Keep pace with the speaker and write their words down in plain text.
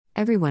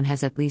Everyone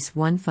has at least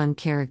one fun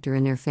character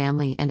in their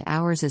family, and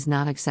ours is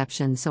not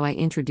exception, so I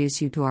introduce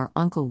you to our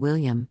Uncle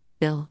William,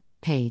 Bill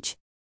Page.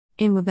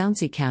 In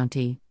Waubonsee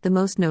County, the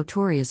most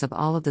notorious of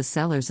all of the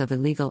sellers of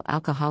illegal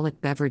alcoholic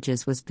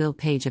beverages was Bill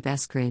Page of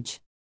Eskridge.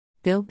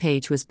 Bill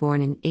Page was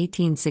born in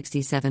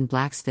 1867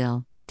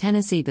 Blacksville,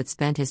 Tennessee, but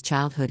spent his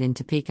childhood in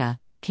Topeka,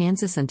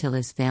 Kansas until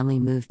his family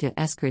moved to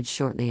Eskridge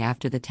shortly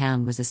after the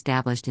town was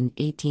established in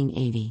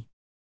 1880.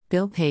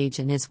 Bill Page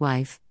and his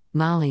wife,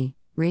 Molly,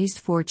 raised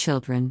 4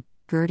 children: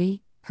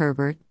 Gertie,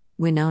 Herbert,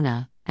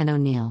 Winona, and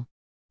O'Neill.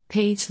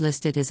 Page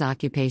listed his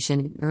occupation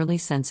in early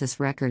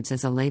census records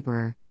as a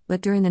laborer, but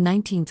during the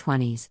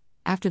 1920s,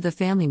 after the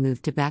family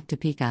moved to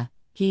Topeka,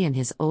 he and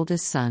his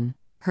oldest son,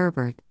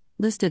 Herbert,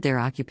 listed their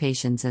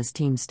occupations as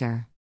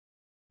teamster.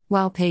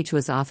 While Page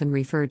was often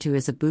referred to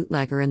as a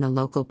bootlegger in the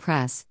local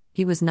press,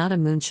 he was not a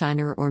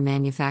moonshiner or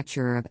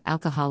manufacturer of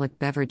alcoholic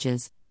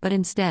beverages, but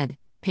instead,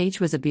 Page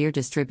was a beer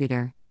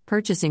distributor,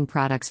 purchasing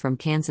products from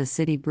Kansas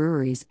City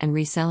breweries and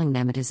reselling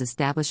them at his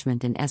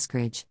establishment in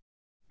Eskridge.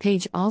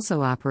 Page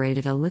also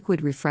operated a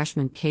liquid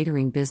refreshment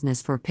catering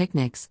business for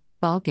picnics,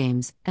 ball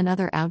games, and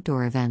other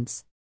outdoor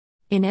events.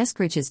 In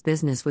Eskridge, his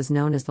business was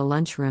known as the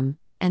Lunchroom,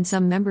 and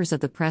some members of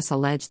the press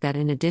alleged that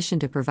in addition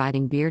to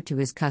providing beer to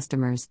his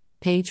customers,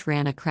 Page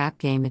ran a crap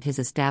game at his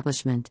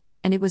establishment,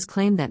 and it was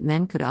claimed that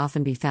men could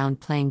often be found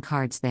playing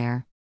cards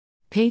there.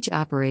 Page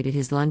operated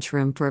his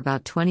lunchroom for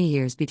about 20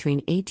 years between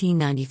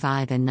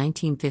 1895 and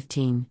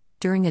 1915,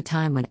 during a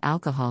time when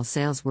alcohol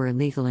sales were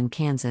illegal in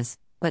Kansas,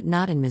 but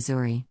not in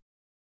Missouri.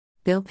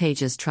 Bill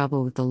Page's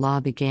trouble with the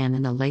law began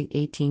in the late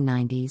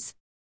 1890s.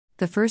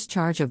 The first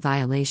charge of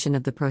violation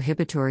of the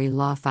prohibitory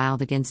law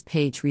filed against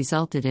Page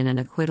resulted in an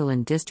acquittal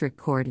in district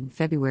court in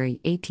February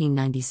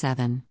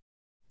 1897.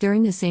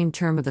 During the same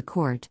term of the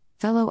court,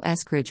 fellow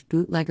Eskridge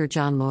bootlegger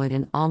John Lloyd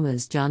and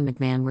Alma's John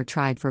McMahon were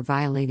tried for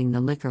violating the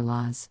liquor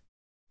laws.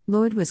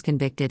 Lloyd was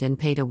convicted and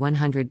paid a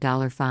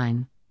 $100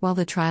 fine, while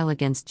the trial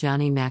against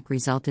Johnny Mack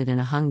resulted in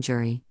a hung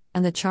jury,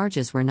 and the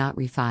charges were not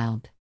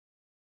refiled.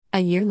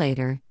 A year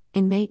later,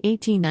 in May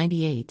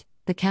 1898,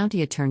 the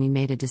county attorney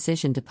made a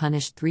decision to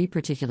punish 3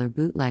 particular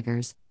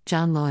bootleggers: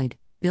 John Lloyd,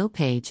 Bill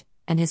Page,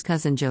 and his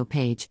cousin Joe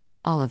Page,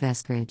 all of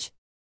Eskridge.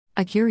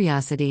 A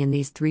curiosity in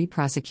these 3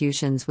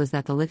 prosecutions was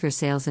that the liquor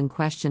sales in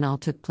question all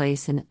took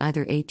place in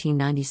either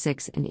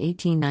 1896 and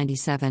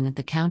 1897, and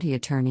the county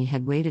attorney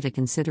had waited a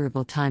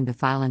considerable time to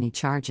file any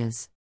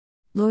charges.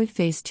 Lloyd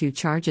faced 2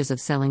 charges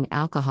of selling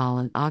alcohol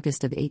in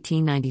August of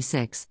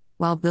 1896,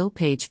 while Bill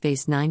Page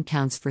faced 9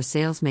 counts for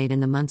sales made in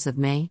the months of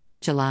May,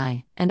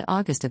 July, and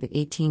August of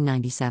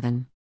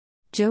 1897.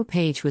 Joe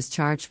Page was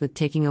charged with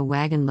taking a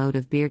wagon load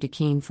of beer to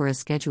Keene for a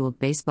scheduled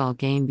baseball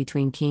game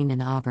between Keene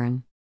and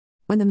Auburn.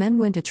 When the men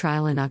went to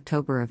trial in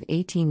October of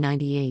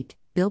 1898,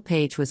 Bill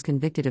Page was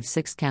convicted of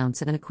 6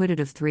 counts and acquitted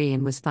of 3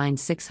 and was fined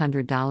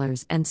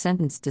 $600 and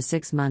sentenced to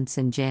 6 months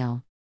in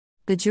jail.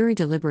 The jury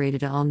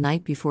deliberated all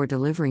night before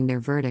delivering their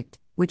verdict,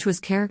 which was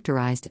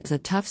characterized as a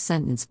tough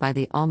sentence by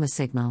the Alma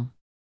Signal.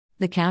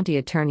 The county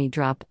attorney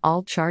dropped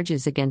all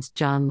charges against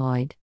John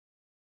Lloyd.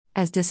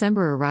 As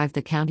December arrived,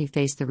 the county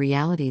faced the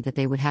reality that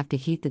they would have to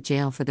heat the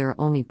jail for their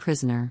only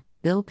prisoner,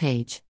 Bill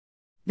Page.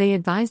 They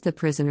advised the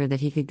prisoner that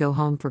he could go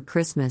home for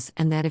Christmas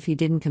and that if he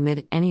didn't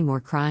commit any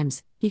more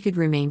crimes, he could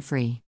remain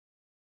free.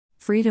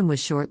 Freedom was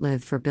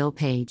short-lived for Bill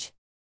Page.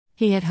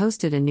 He had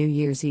hosted a New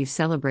Year's Eve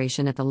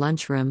celebration at the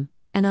lunchroom,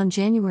 and on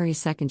January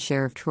 2,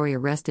 Sheriff Troy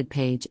arrested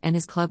Page and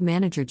his club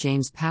manager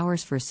James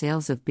Powers for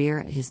sales of beer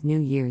at his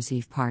New Year's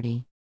Eve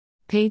party.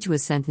 Page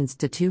was sentenced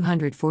to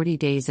 240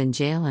 days in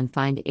jail and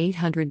fined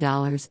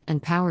 $800,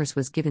 and Powers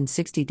was given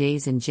 60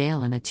 days in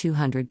jail and a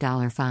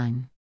 $200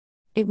 fine.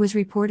 It was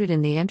reported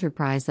in the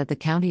Enterprise that the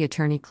county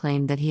attorney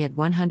claimed that he had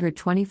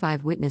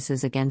 125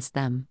 witnesses against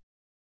them.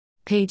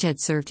 Page had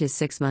served his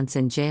 6 months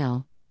in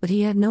jail, but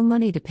he had no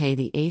money to pay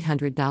the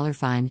 $800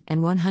 fine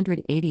and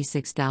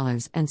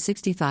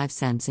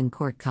 $186.65 in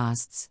court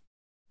costs.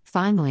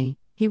 Finally,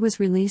 he was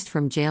released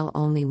from jail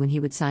only when he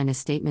would sign a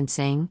statement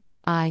saying,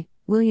 "I,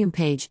 William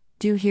Page,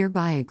 do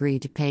hereby agree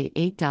to pay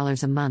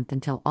 $8 a month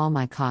until all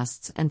my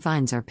costs and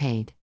fines are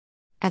paid."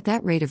 At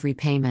that rate of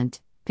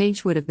repayment,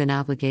 Page would have been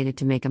obligated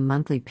to make a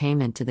monthly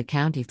payment to the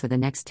county for the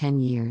next 10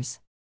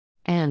 years.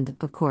 And,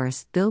 of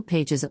course, Bill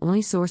Page's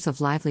only source of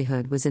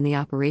livelihood was in the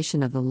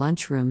operation of the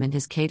lunchroom and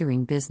his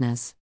catering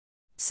business.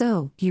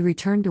 So, he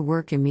returned to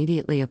work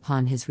immediately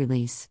upon his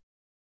release.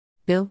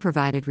 Bill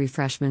provided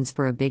refreshments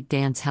for a big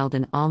dance held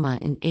in Alma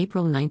in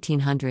April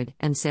 1900,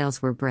 and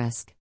sales were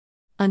brisk.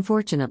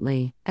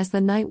 Unfortunately, as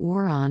the night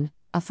wore on,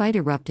 a fight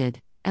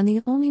erupted, and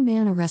the only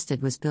man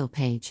arrested was Bill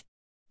Page.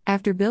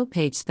 After Bill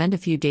Page spent a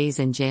few days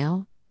in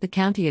jail, the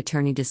county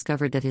attorney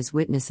discovered that his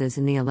witnesses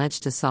in the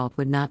alleged assault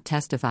would not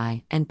testify,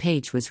 and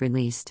Page was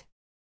released.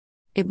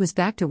 It was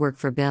back to work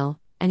for Bill,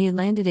 and he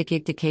landed a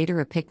gig to cater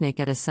a picnic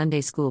at a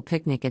Sunday school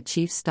picnic at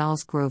Chief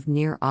Stalls Grove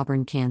near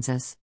Auburn,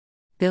 Kansas.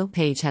 Bill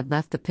Page had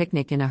left the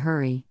picnic in a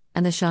hurry,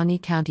 and the Shawnee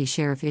County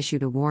Sheriff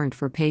issued a warrant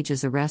for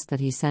Page's arrest that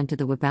he sent to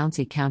the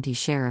Waubonsee County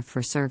Sheriff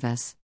for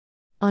service.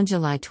 On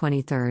July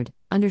 23,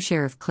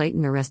 Undersheriff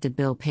Clayton arrested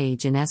Bill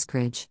Page in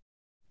Eskridge.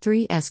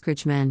 3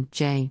 Eskridge men,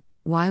 J.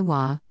 Y.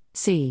 Waugh,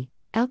 C.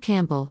 L.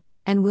 Campbell,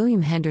 and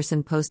William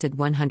Henderson posted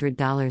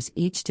 $100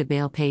 each to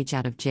bail Page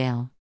out of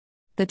jail.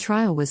 The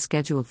trial was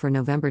scheduled for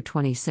November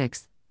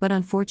 26, but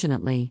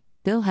unfortunately,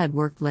 Bill had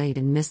worked late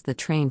and missed the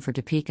train for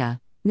Topeka,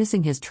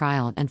 missing his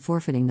trial and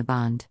forfeiting the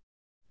bond.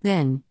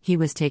 Then, he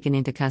was taken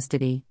into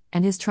custody,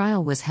 and his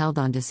trial was held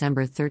on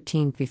December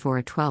 13 before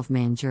a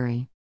 12-man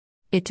jury.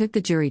 It took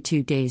the jury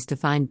 2 days to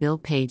find Bill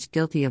Page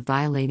guilty of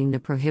violating the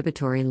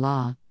prohibitory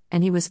law,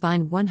 and he was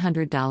fined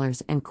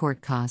 $100 and court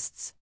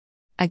costs.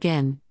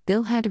 Again,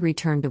 Bill had to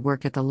return to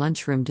work at the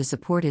lunchroom to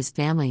support his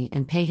family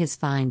and pay his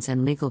fines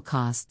and legal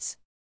costs.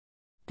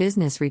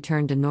 Business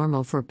returned to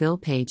normal for Bill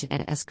Page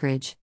at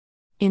Eskridge.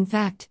 In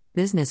fact,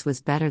 business was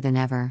better than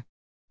ever.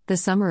 The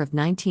summer of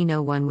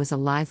 1901 was a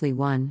lively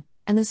one,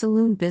 and the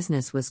saloon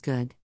business was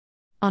good.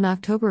 On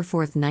October 4,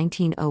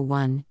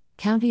 1901,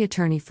 County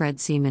Attorney Fred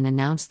Seaman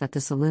announced that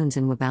the saloons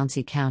in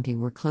Waubonsee County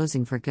were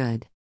closing for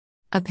good.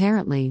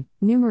 Apparently,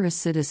 numerous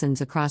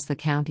citizens across the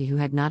county who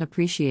had not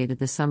appreciated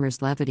the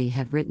summer's levity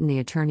had written the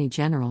Attorney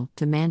General,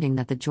 demanding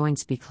that the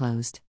joints be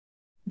closed.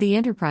 The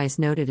Enterprise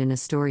noted in a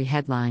story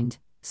headlined,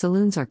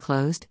 "Saloons are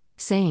closed,"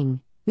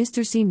 saying,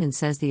 "Mr. Seaman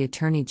says the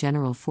Attorney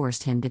General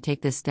forced him to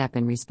take this step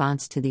in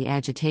response to the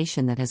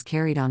agitation that has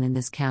carried on in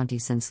this county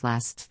since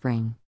last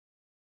spring."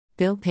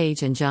 Bill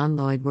Page and John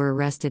Lloyd were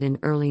arrested in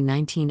early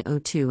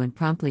 1902 and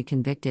promptly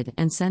convicted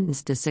and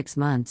sentenced to 6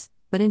 months,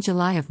 but in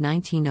July of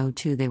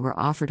 1902 they were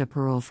offered a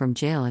parole from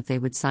jail if they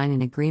would sign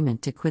an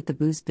agreement to quit the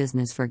booze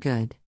business for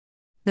good.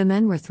 The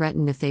men were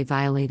threatened if they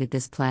violated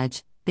this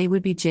pledge, they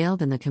would be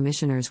jailed and the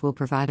commissioners will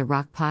provide a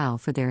rock pile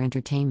for their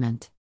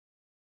entertainment.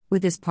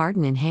 With his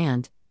pardon in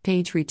hand,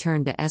 Page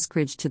returned to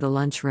Eskridge to the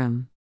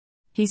lunchroom.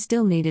 He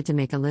still needed to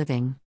make a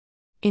living.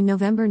 In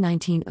November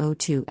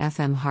 1902,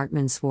 F.M.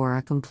 Hartman swore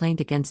a complaint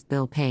against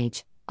Bill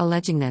Page,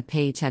 alleging that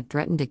Page had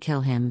threatened to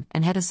kill him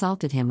and had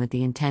assaulted him with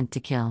the intent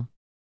to kill.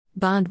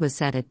 Bond was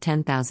set at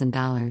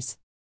 $10,000.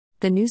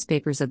 The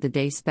newspapers of the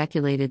day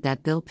speculated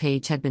that Bill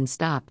Page had been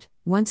stopped,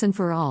 once and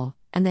for all,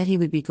 and that he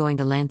would be going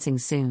to Lansing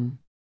soon.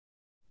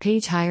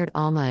 Page hired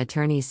Alma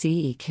attorney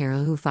C.E.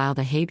 Carroll, who filed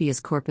a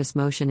habeas corpus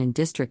motion in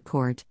district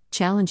court,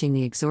 challenging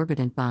the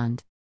exorbitant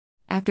bond.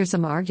 After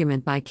some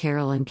argument by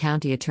Carroll and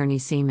County Attorney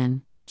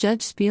Seaman,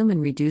 Judge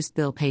Spielman reduced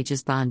Bill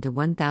Page's bond to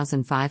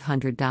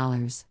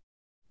 $1,500.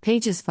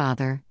 Page's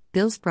father,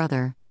 Bill's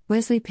brother,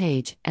 Wesley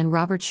Page, and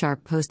Robert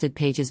Sharp posted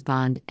Page's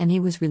bond and he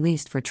was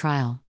released for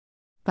trial.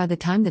 By the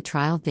time the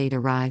trial date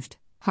arrived,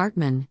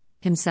 Hartman,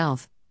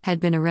 himself, had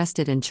been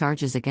arrested and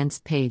charges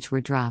against Page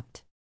were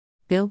dropped.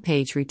 Bill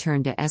Page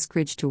returned to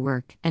Eskridge to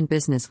work and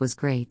business was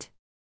great.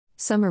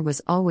 Summer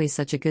was always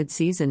such a good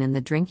season in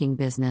the drinking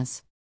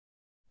business.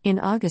 In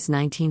August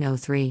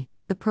 1903,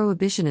 the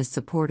Prohibitionist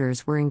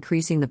supporters were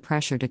increasing the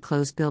pressure to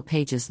close Bill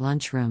Page's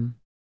lunchroom.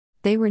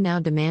 They were now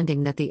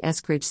demanding that the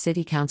Eskridge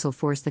City Council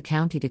force the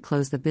county to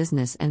close the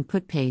business and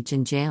put Page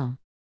in jail.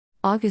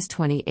 August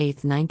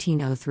 28,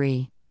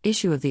 1903,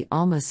 issue of the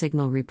Alma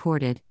Signal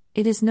reported,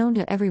 "It is known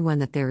to everyone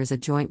that there is a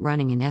joint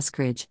running in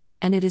Eskridge,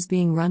 and it is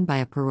being run by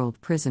a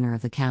paroled prisoner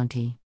of the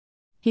county.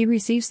 He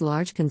receives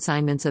large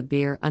consignments of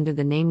beer under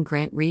the name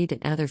Grant Reed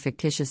and other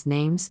fictitious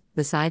names,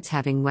 besides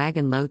having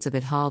wagon loads of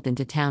it hauled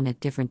into town at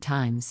different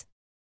times.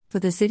 For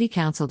the city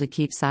council to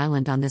keep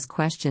silent on this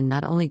question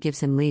not only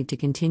gives him leave to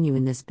continue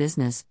in this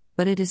business,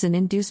 but it is an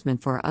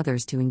inducement for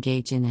others to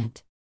engage in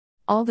it.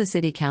 All the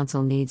city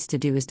council needs to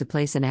do is to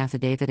place an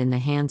affidavit in the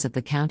hands of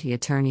the county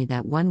attorney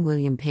that one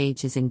William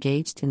Page is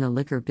engaged in the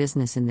liquor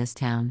business in this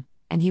town,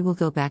 and he will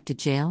go back to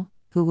jail,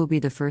 who will be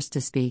the first to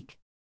speak."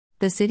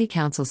 The city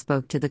council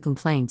spoke to the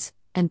complaints,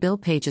 and Bill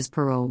Page's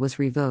parole was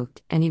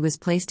revoked and he was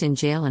placed in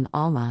jail in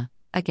Alma,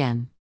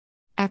 again.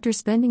 After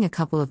spending a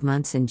couple of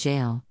months in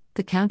jail,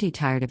 the county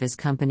tired of his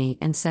company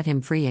and set him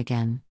free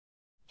again.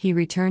 He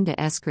returned to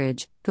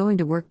Eskridge, going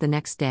to work the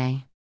next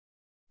day.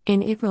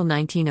 In April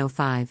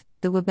 1905,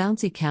 the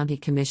Waubonsee County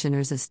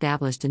Commissioners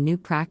established a new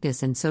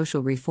practice in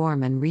social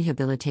reform and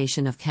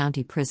rehabilitation of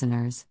county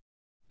prisoners.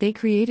 They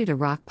created a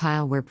rock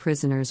pile where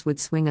prisoners would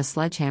swing a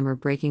sledgehammer,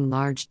 breaking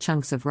large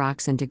chunks of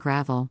rocks into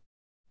gravel.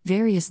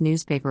 Various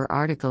newspaper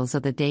articles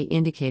of the day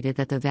indicated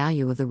that the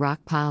value of the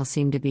rock pile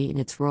seemed to be in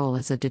its role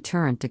as a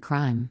deterrent to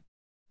crime.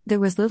 There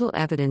was little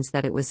evidence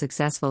that it was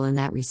successful in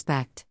that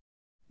respect.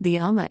 The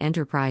Alma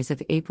Enterprise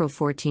of April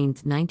 14,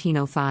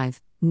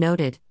 1905,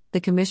 noted, "The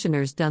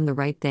commissioners done the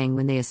right thing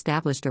when they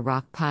established a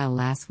rock pile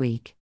last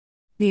week.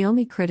 The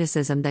only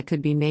criticism that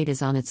could be made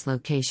is on its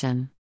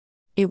location.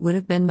 It would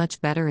have been much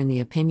better in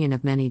the opinion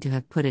of many to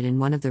have put it in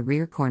one of the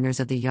rear corners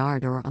of the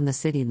yard or on the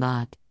city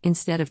lot,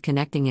 instead of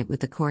connecting it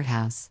with the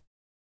courthouse."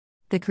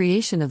 The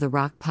creation of the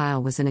rock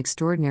pile was an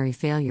extraordinary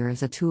failure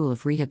as a tool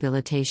of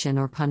rehabilitation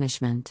or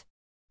punishment.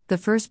 The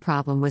first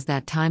problem was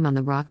that time on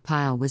the rock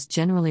pile was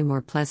generally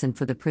more pleasant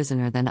for the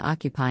prisoner than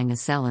occupying a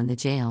cell in the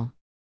jail.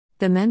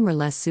 The men were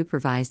less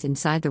supervised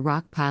inside the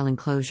rock pile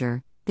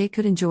enclosure, they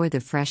could enjoy the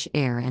fresh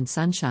air and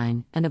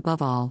sunshine, and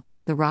above all,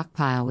 the rock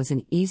pile was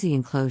an easy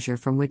enclosure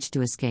from which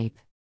to escape.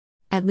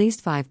 At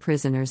least 5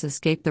 prisoners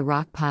escaped the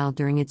rock pile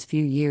during its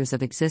few years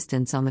of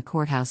existence on the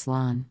courthouse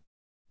lawn.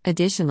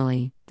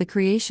 Additionally, the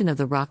creation of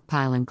the rock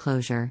pile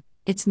enclosure,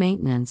 its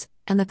maintenance,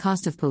 and the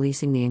cost of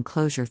policing the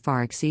enclosure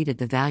far exceeded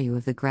the value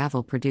of the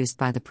gravel produced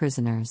by the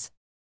prisoners.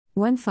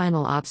 One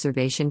final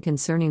observation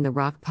concerning the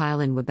rock pile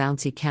in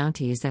Wabaunsee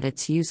County is that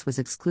its use was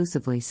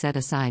exclusively set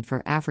aside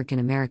for African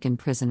American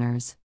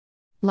prisoners.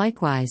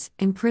 Likewise,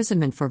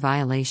 imprisonment for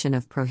violation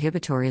of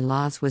prohibitory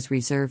laws was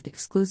reserved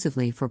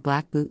exclusively for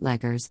black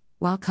bootleggers,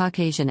 while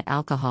Caucasian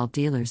alcohol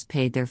dealers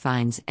paid their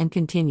fines and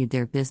continued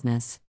their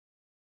business.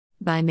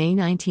 By May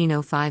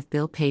 1905,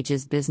 Bill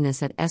Page's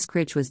business at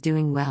Eskridge was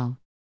doing well.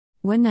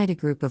 One night, a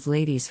group of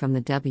ladies from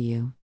the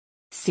W.C.T.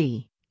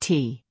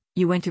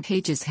 went to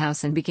Page's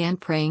house and began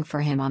praying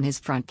for him on his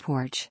front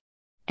porch.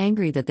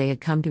 Angry that they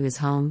had come to his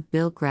home,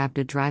 Bill grabbed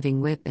a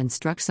driving whip and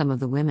struck some of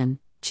the women,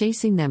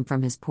 chasing them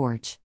from his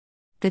porch.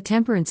 The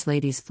temperance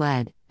ladies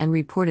fled and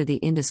reported the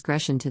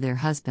indiscretion to their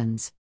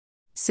husbands.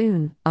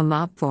 Soon, a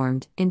mob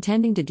formed,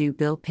 intending to do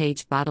Bill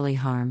Page bodily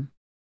harm.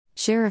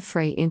 Sheriff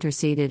Frey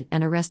interceded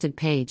and arrested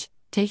Page,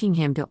 taking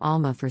him to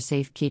Alma for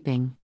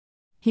safekeeping.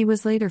 He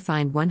was later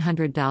fined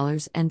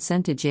 $100 and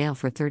sent to jail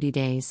for 30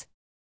 days.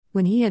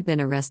 When he had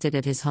been arrested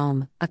at his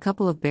home, a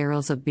couple of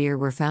barrels of beer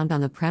were found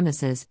on the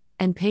premises,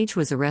 and Page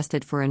was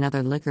arrested for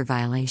another liquor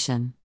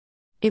violation.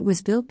 It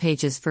was Bill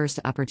Page's first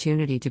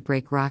opportunity to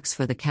break rocks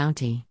for the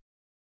county.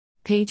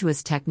 Page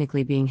was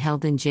technically being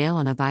held in jail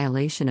on a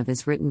violation of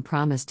his written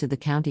promise to the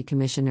county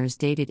commissioners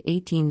dated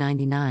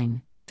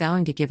 1899,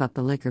 vowing to give up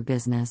the liquor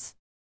business.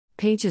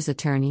 Page's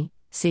attorney,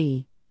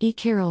 C. E.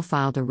 Carroll,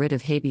 filed a writ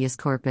of habeas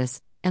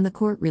corpus, and the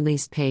court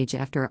released Page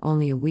after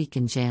only a week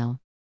in jail.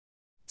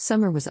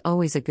 Summer was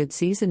always a good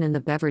season in the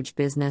beverage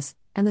business,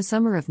 and the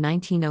summer of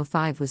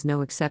 1905 was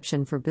no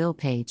exception for Bill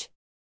Page.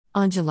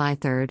 On July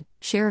 3,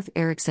 Sheriff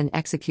Erickson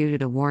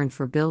executed a warrant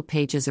for Bill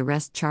Page's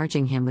arrest,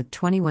 charging him with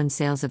 21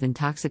 sales of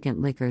intoxicant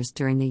liquors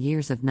during the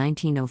years of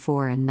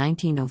 1904 and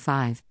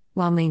 1905,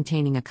 while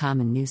maintaining a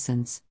common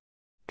nuisance.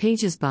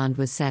 Page's bond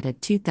was set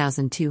at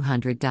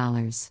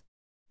 $2,200.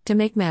 To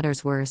make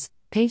matters worse,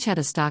 Page had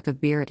a stock of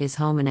beer at his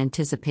home in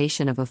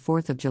anticipation of a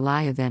 4th of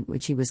July event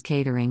which he was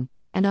catering,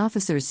 and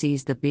officers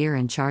seized the beer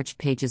and charged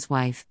Page's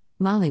wife,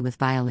 Molly, with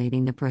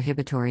violating the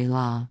prohibitory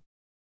law.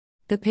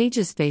 The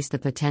Pages faced the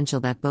potential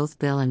that both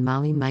Bill and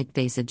Molly might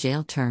face a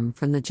jail term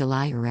from the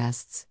July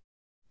arrests.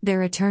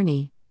 Their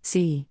attorney,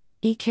 C.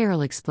 E.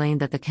 Carroll, explained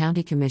that the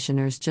county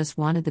commissioners just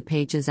wanted the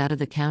Pages out of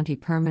the county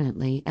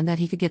permanently and that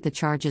he could get the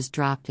charges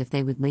dropped if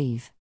they would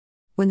leave.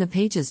 When the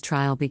Pages'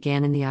 trial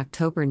began in the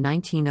October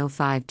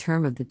 1905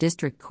 term of the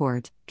district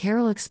court,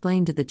 Carroll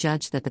explained to the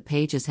judge that the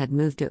Pages had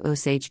moved to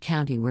Osage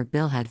County, where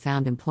Bill had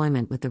found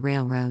employment with the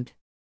railroad.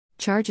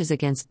 Charges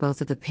against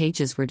both of the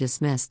Pages were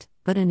dismissed,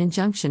 but an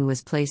injunction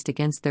was placed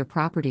against their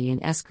property in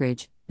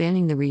Eskridge,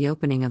 banning the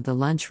reopening of the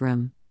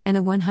lunchroom, and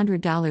a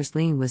 $100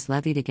 lien was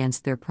levied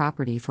against their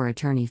property for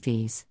attorney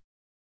fees.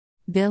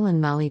 Bill and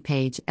Molly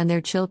Page and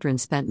their children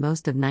spent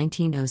most of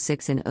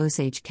 1906 in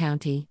Osage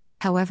County.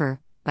 However,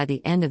 by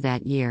the end of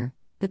that year,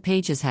 the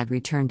Pages had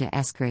returned to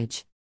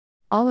Eskridge.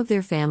 All of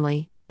their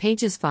family,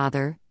 Page's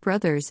father,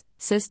 brothers,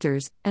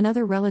 sisters, and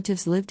other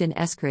relatives lived in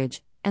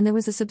Eskridge, and there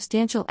was a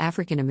substantial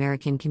African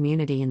American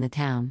community in the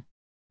town.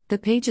 The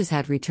Pages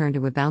had returned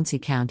to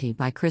Wabaunsee County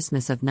by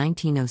Christmas of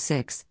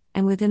 1906,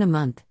 and within a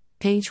month,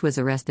 Page was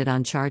arrested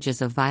on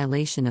charges of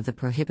violation of the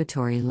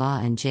prohibitory law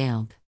and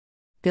jailed.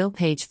 Bill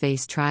Page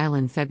faced trial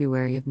in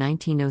February of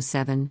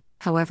 1907,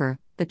 however,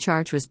 the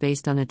charge was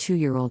based on a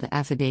 2-year-old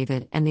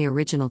affidavit and the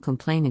original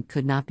complainant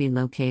could not be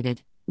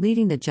located,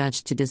 leading the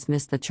judge to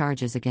dismiss the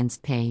charges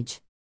against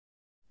Page.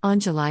 On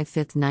July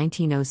 5,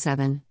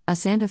 1907, a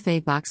Santa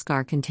Fe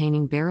boxcar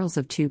containing barrels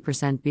of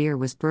 2% beer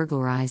was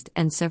burglarized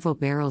and several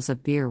barrels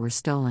of beer were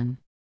stolen.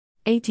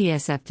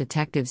 ATSF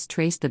detectives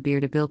traced the beer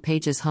to Bill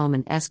Page's home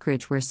in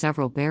Eskridge, where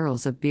several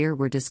barrels of beer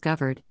were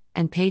discovered,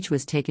 and Page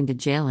was taken to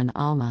jail in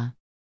Alma.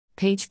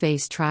 Page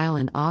faced trial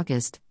in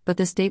August, but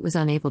the state was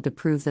unable to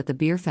prove that the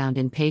beer found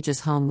in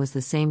Page's home was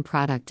the same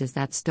product as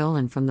that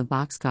stolen from the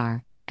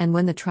boxcar, and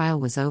when the trial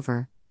was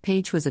over,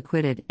 Page was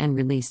acquitted and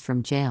released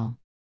from jail.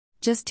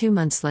 Just 2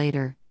 months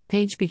later,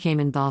 Page became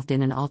involved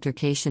in an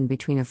altercation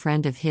between a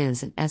friend of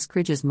his and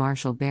Eskridge's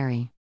Marshall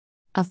Berry.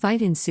 A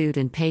fight ensued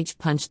and Page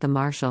punched the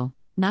marshal,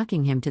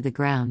 knocking him to the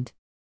ground.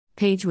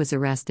 Page was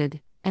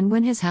arrested, and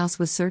when his house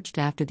was searched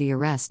after the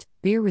arrest,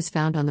 beer was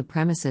found on the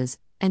premises,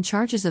 and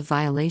charges of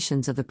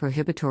violations of the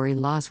prohibitory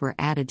laws were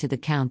added to the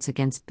counts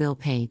against Bill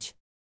Page.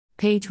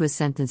 Page was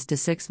sentenced to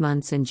 6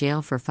 months in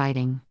jail for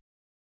fighting.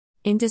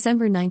 In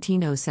December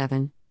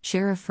 1907,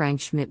 Sheriff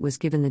Frank Schmidt was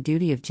given the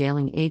duty of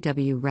jailing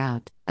A.W.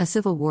 Rout, a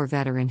Civil War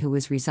veteran who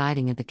was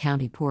residing at the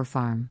county poor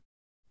farm.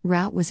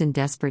 Rout was in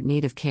desperate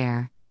need of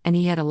care, and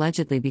he had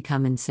allegedly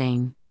become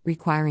insane,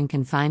 requiring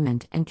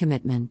confinement and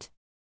commitment.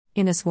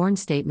 In a sworn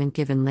statement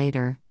given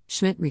later,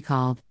 Schmidt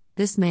recalled,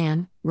 "This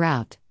man,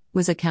 Rout,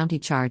 was a county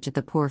charge at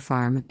the poor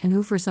farm and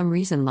who for some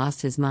reason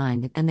lost his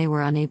mind and they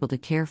were unable to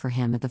care for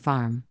him at the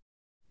farm.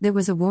 There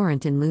was a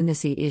warrant in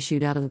lunacy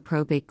issued out of the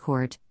probate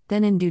court,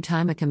 then in due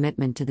time a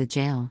commitment to the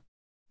jail.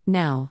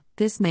 Now,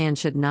 this man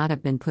should not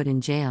have been put in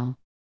jail.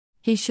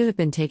 He should have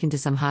been taken to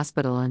some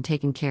hospital and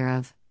taken care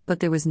of, but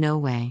there was no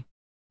way.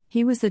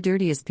 He was the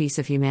dirtiest piece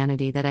of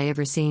humanity that I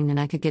ever seen, and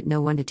I could get no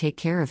one to take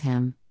care of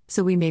him,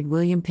 so we made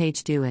William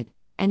Page do it,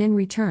 and in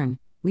return,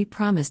 we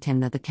promised him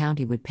that the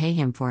county would pay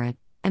him for it,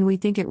 and we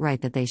think it right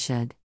that they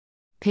should.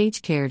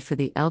 Page cared for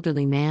the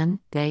elderly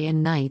man, day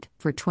and night,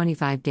 for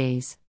 25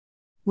 days.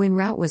 When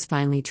Rout was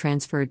finally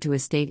transferred to a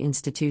state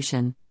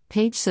institution,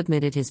 Page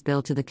submitted his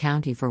bill to the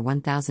county for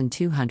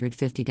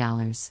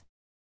 $1,250.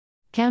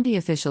 County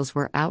officials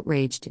were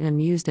outraged and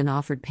amused and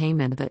offered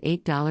payment of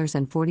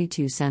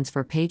 $8.42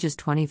 for Page's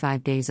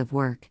 25 days of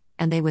work,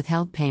 and they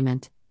withheld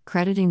payment,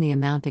 crediting the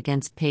amount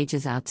against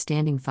Page's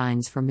outstanding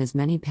fines from his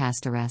many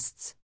past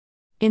arrests.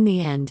 In the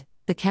end,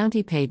 the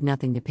county paid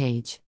nothing to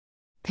Page.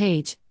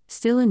 Page,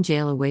 still in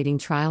jail awaiting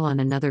trial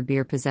on another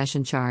beer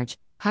possession charge,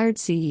 hired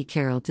C.E.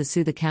 Carroll to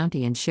sue the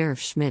county and Sheriff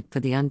Schmidt for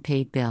the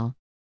unpaid bill.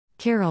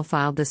 Carroll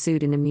filed the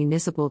suit in a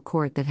municipal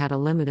court that had a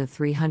limit of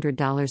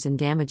 $300 in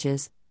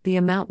damages, the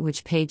amount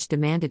which Page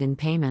demanded in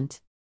payment.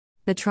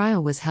 The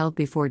trial was held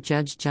before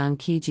Judge John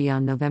Kege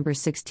on November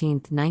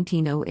 16,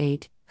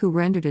 1908, who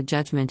rendered a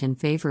judgment in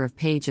favor of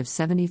Page of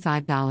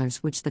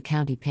 $75, which the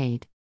county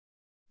paid.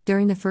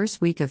 During the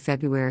first week of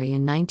February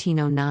in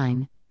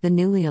 1909, the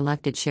newly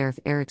elected Sheriff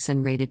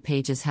Erickson raided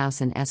Page's house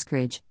in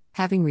Eskridge,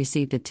 having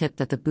received a tip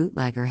that the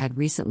bootlegger had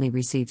recently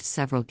received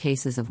several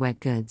cases of wet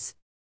goods.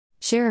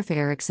 Sheriff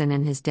Erickson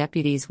and his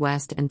deputies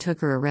West and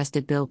Tooker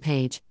arrested Bill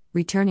Page,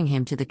 returning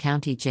him to the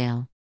county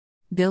jail.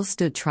 Bill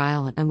stood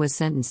trial and was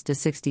sentenced to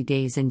 60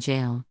 days in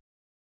jail.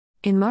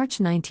 In March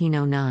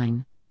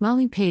 1909,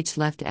 Molly Page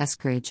left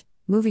Eskridge,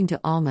 moving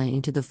to Alma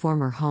into the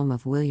former home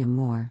of William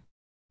Moore.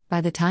 By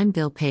the time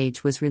Bill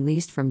Page was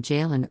released from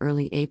jail in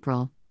early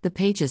April, the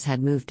Pages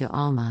had moved to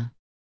Alma.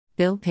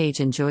 Bill Page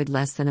enjoyed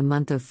less than a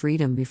month of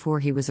freedom before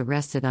he was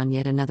arrested on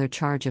yet another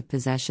charge of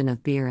possession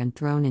of beer and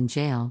thrown in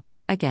jail,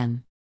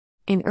 again.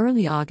 In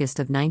early August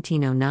of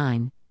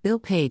 1909, Bill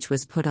Page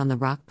was put on the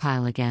rock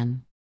pile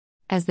again.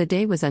 As the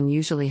day was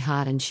unusually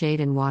hot and shade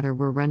and water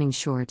were running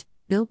short,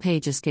 Bill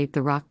Page escaped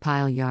the rock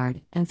pile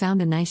yard and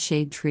found a nice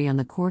shade tree on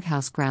the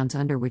courthouse grounds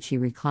under which he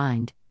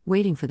reclined,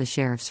 waiting for the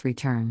sheriff's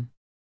return.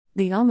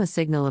 The Alma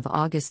Signal of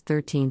August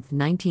 13,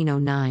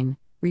 1909,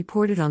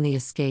 reported on the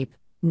escape,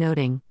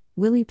 noting,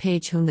 Willie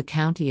Page, whom the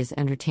county is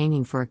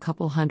entertaining for a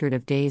couple hundred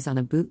of days on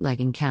a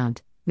bootlegging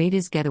count, made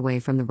his getaway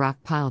from the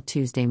rock pile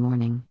Tuesday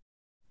morning.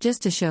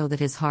 Just to show that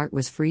his heart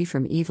was free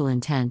from evil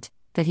intent,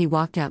 that he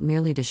walked out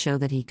merely to show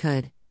that he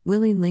could,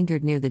 Willie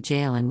lingered near the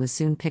jail and was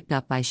soon picked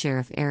up by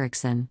Sheriff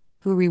Erickson,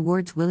 who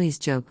rewards Willie's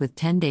joke with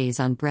 10 days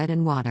on bread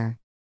and water.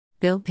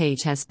 Bill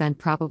Page has spent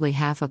probably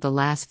half of the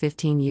last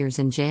 15 years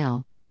in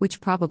jail, which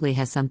probably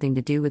has something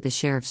to do with the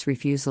sheriff's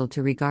refusal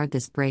to regard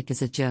this break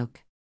as a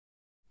joke.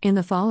 In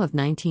the fall of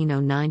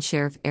 1909,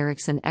 Sheriff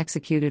Erickson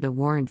executed a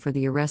warrant for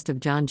the arrest of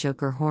John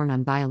Joker Horn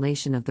on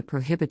violation of the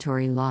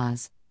prohibitory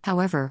laws.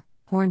 However,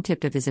 Horn,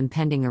 tipped of his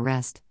impending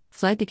arrest,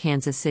 fled to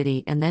Kansas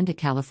City and then to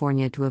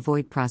California to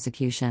avoid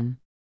prosecution.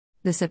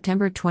 The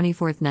September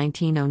 24,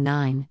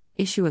 1909,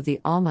 issue of the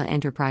Alma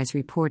Enterprise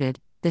reported,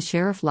 the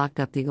sheriff locked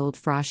up the old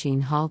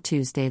Frosheen Hall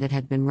Tuesday that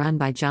had been run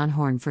by John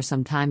Horn for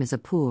some time as a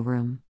pool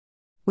room.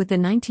 With the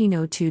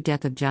 1902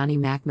 death of Johnny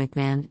Mac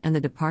McMahon and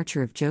the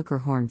departure of Joker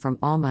Horn from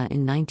Alma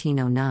in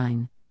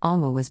 1909,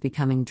 Alma was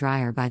becoming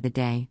drier by the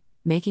day,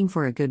 making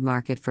for a good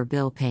market for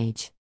Bill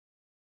Page.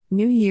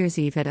 New Year's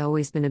Eve had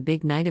always been a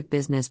big night of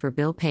business for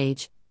Bill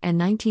Page, and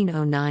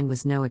 1909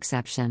 was no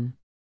exception.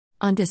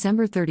 On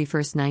December 31,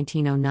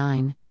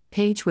 1909,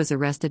 Page was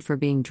arrested for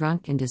being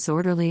drunk and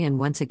disorderly and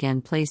once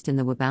again placed in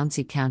the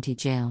Waubonsee County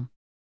Jail.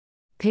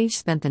 Page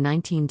spent the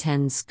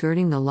 1910s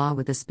skirting the law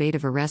with a spate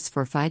of arrests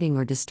for fighting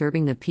or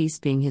disturbing the peace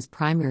being his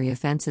primary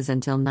offenses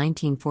until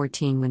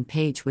 1914, when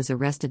Page was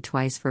arrested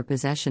twice for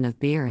possession of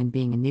beer and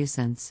being a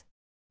nuisance.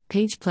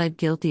 Page pled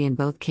guilty in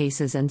both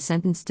cases and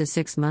sentenced to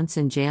 6 months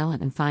in jail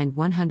and fined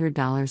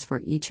 $100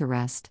 for each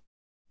arrest.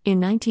 In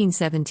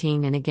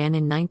 1917 and again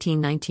in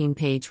 1919,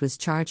 Page was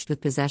charged with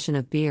possession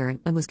of beer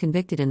and was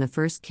convicted in the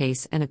first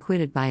case and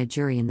acquitted by a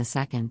jury in the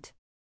second.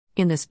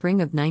 In the spring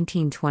of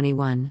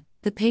 1921,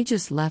 the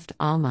Pages left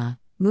Alma,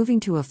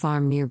 moving to a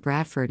farm near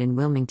Bradford in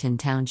Wilmington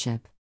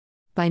Township.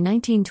 By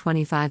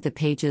 1925, the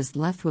Pages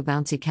left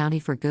Waubonsee County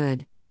for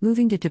good,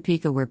 moving to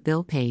Topeka, where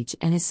Bill Page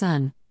and his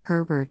son,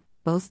 Herbert,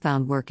 both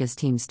found work as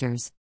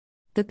teamsters.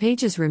 The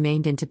Pages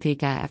remained in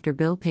Topeka after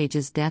Bill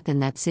Page's death in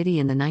that city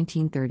in the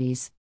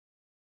 1930s.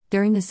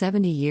 During the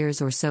 70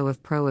 years or so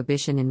of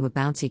prohibition in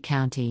Waubonsee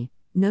County,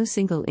 no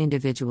single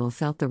individual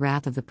felt the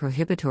wrath of the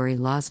prohibitory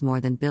laws more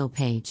than Bill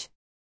Page.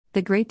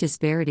 The great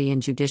disparity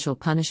in judicial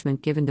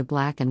punishment given to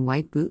black and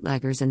white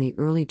bootleggers in the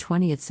early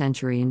 20th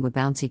century in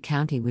Waubonsee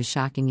County was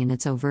shocking in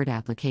its overt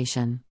application.